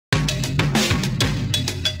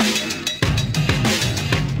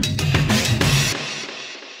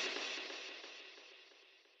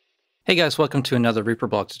Hey guys, welcome to another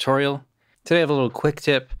ReaperBlog tutorial. Today I have a little quick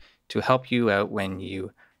tip to help you out when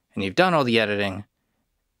you've done all the editing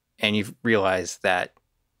and you've realized that,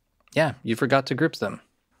 you forgot to group them.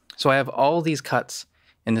 So I have all these cuts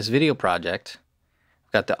in this video project.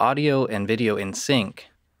 I've got the audio and video in sync,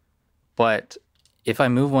 but if I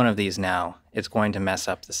move one of these now, it's going to mess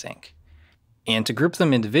up the sync. And to group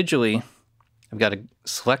them individually, I've got to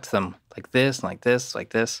select them like this, like this, like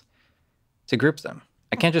this to group them.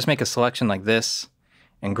 I can't just make a selection like this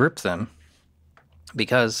and group them,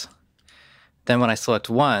 because then when I select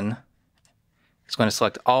one, it's going to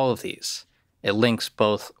select all of these. It links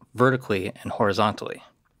both vertically and horizontally.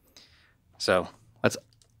 So let's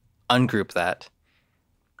ungroup that.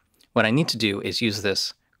 What I need to do is use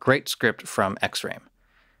this great script from X-Raym.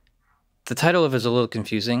 The title of it is a little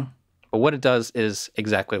confusing, but what it does is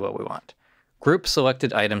exactly what we want. Group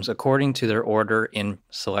selected items according to their order in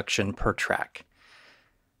selection per track.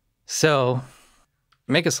 So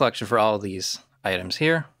make a selection for all of these items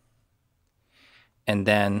here, and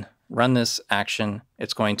then run this action.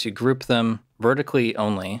 It's going to group them vertically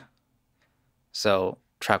only. So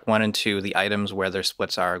track 1 and 2, the items where their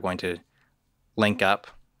splits are going to link up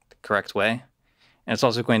the correct way. And it's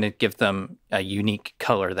also going to give them a unique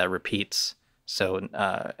color that repeats, so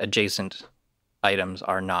adjacent items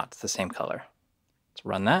are not the same color. Let's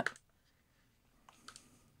run that.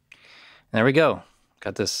 And there we go.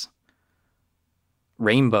 Got this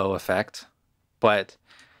rainbow effect, but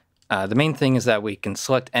the main thing is that we can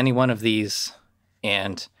select any one of these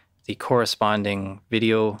and the corresponding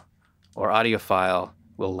video or audio file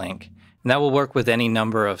will link. And that will work with any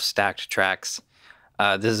number of stacked tracks.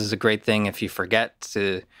 This is a great thing if you forget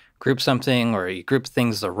to group something or you group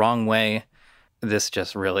things the wrong way. This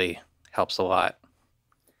just really helps a lot.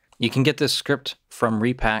 You can get this script from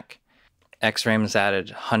Repack. X-Raym has added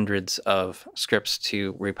hundreds of scripts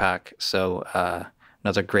to Repack, so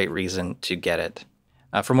another great reason to get it.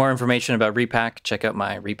 For more information about Repack, check out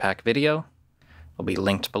my Repack video. It'll be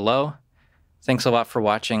linked below. Thanks a lot for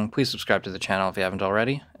watching. Please subscribe to the channel if you haven't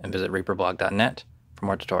already, and visit reaperblog.net for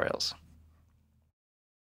more tutorials.